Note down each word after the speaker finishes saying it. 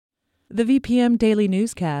The VPM Daily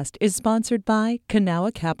Newscast is sponsored by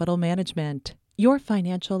Kanawha Capital Management. Your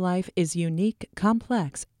financial life is unique,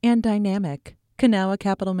 complex, and dynamic. Kanawha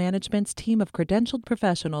Capital Management's team of credentialed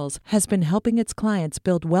professionals has been helping its clients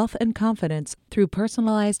build wealth and confidence through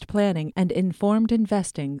personalized planning and informed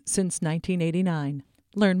investing since 1989.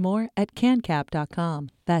 Learn more at cancap.com.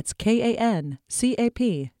 That's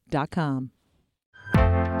KANCAP.com.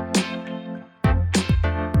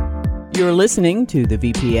 You're listening to the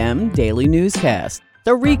VPM Daily Newscast,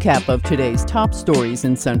 the recap of today's top stories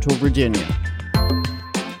in Central Virginia.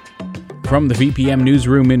 From the VPM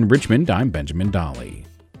Newsroom in Richmond, I'm Benjamin Dolly.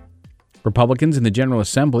 Republicans in the General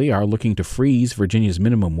Assembly are looking to freeze Virginia's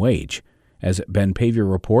minimum wage. As Ben Paviour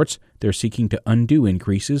reports, they're seeking to undo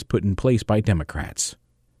increases put in place by Democrats.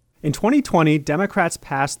 In 2020, Democrats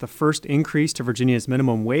passed the first increase to Virginia's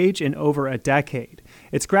minimum wage in over a decade.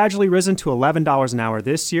 It's gradually risen to $11 an hour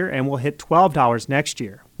this year and will hit $12 next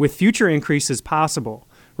year, with future increases possible.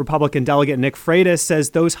 Republican Delegate Nick Freitas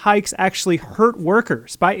says those hikes actually hurt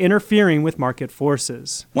workers by interfering with market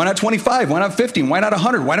forces. Why not 25? Why not 50? Why not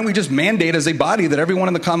 100? Why don't we just mandate as a body that everyone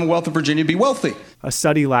in the Commonwealth of Virginia be wealthy? A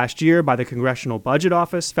study last year by the Congressional Budget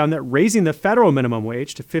Office found that raising the federal minimum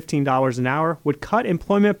wage to $15 an hour would cut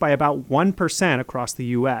employment by about 1% across the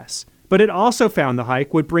U.S. But it also found the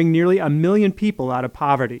hike would bring nearly 1 million people out of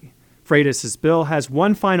poverty. Freitas' bill has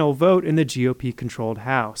one final vote in the GOP-controlled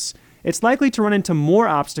House. It's likely to run into more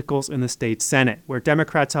obstacles in the state Senate, where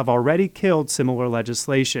Democrats have already killed similar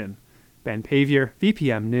legislation. Ben Paviour,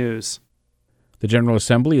 VPM News. The General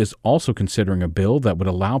Assembly is also considering a bill that would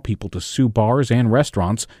allow people to sue bars and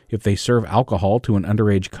restaurants if they serve alcohol to an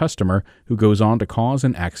underage customer who goes on to cause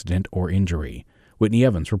an accident or injury. Whitney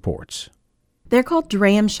Evans reports. They're called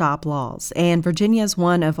dram shop laws, and Virginia is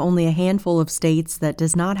one of only a handful of states that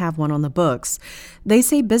does not have one on the books. They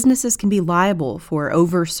say businesses can be liable for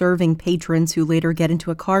over-serving patrons who later get into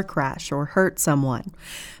a car crash or hurt someone.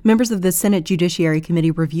 Members of the Senate Judiciary Committee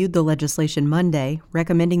reviewed the legislation Monday,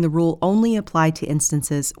 recommending the rule only apply to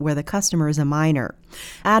instances where the customer is a minor.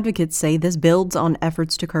 Advocates say this builds on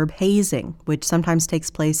efforts to curb hazing, which sometimes takes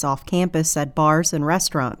place off campus at bars and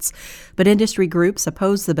restaurants. But industry groups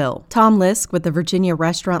oppose the bill. Tom Lisk with the Virginia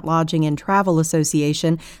Restaurant, Lodging, and Travel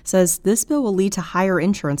Association says this bill will lead to higher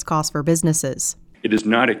insurance costs for businesses. It is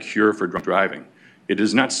not a cure for drunk driving. It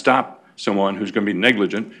does not stop someone who's going to be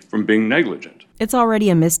negligent from being negligent. It's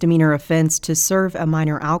already a misdemeanor offense to serve a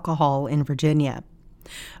minor alcohol in Virginia.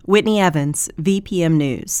 Whitney Evans, VPM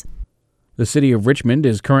News. The City of Richmond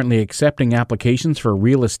is currently accepting applications for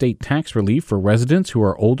real estate tax relief for residents who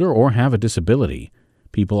are older or have a disability.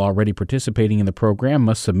 People already participating in the program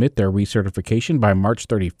must submit their recertification by March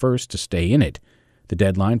 31st to stay in it. The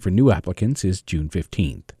deadline for new applicants is June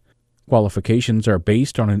 15th. Qualifications are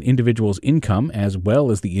based on an individual's income as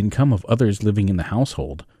well as the income of others living in the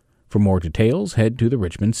household. For more details, head to the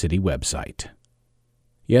Richmond City website.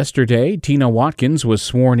 Yesterday, Tina Watkins was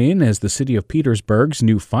sworn in as the City of Petersburg's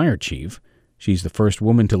new fire chief. She's the first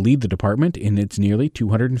woman to lead the department in its nearly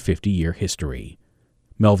 250-year history.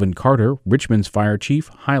 Melvin Carter, Richmond's fire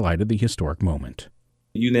chief, highlighted the historic moment.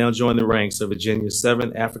 You now join the ranks of Virginia's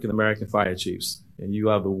 7 African-American fire chiefs, and you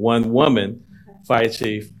are the one woman fire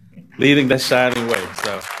chief leading that shining way.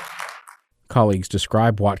 Colleagues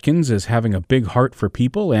describe Watkins as having a big heart for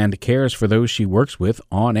people and cares for those she works with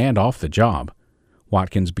on and off the job.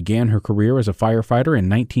 Watkins began her career as a firefighter in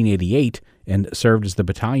 1988 and served as the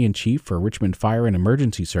battalion chief for Richmond Fire and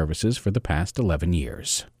Emergency Services for the past 11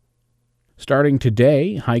 years. Starting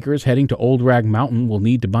today, hikers heading to Old Rag Mountain will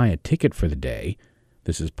need to buy a ticket for the day.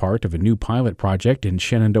 This is part of a new pilot project in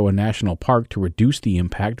Shenandoah National Park to reduce the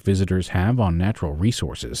impact visitors have on natural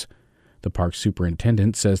resources. The park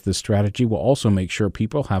superintendent says this strategy will also make sure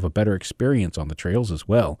people have a better experience on the trails as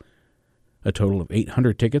well. A total of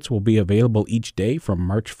 800 tickets will be available each day from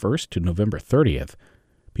March 1st to November 30th.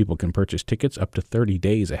 People can purchase tickets up to 30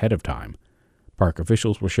 days ahead of time. Park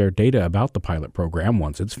officials will share data about the pilot program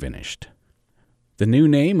once it's finished. The new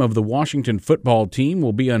name of the Washington football team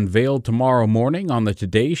will be unveiled tomorrow morning on the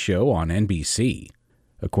Today Show on NBC.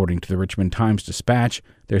 According to the Richmond Times-Dispatch,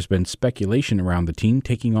 there's been speculation around the team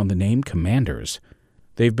taking on the name Commanders.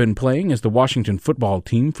 They've been playing as the Washington football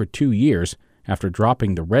team for 2 years after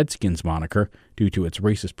dropping the Redskins moniker due to its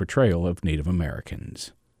racist portrayal of Native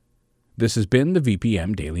Americans. This has been the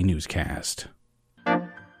VPM Daily Newscast.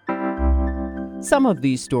 Some of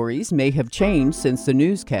these stories may have changed since the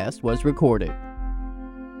newscast was recorded.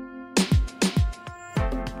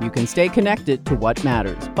 You can stay connected to what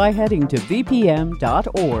matters by heading to vpm.org/news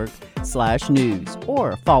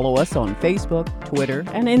or follow us on Facebook, Twitter,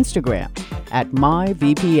 and Instagram at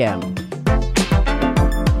MyVPM.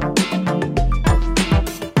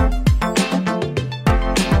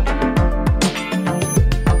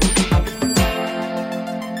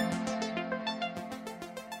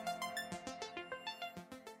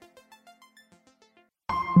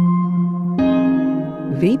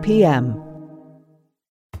 VPM.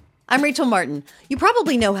 I'm Rachel Martin. You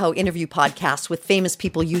probably know how interview podcasts with famous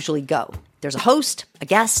people usually go. There's a host, a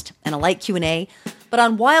guest, and a light Q&A. But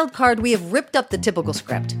on Wildcard, we have ripped up the typical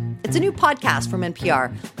script. It's a new podcast from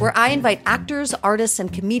NPR where I invite actors, artists,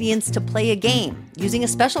 and comedians to play a game using a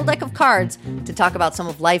special deck of cards to talk about some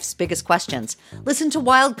of life's biggest questions. Listen to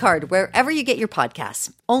Wildcard wherever you get your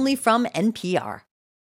podcasts, only from NPR.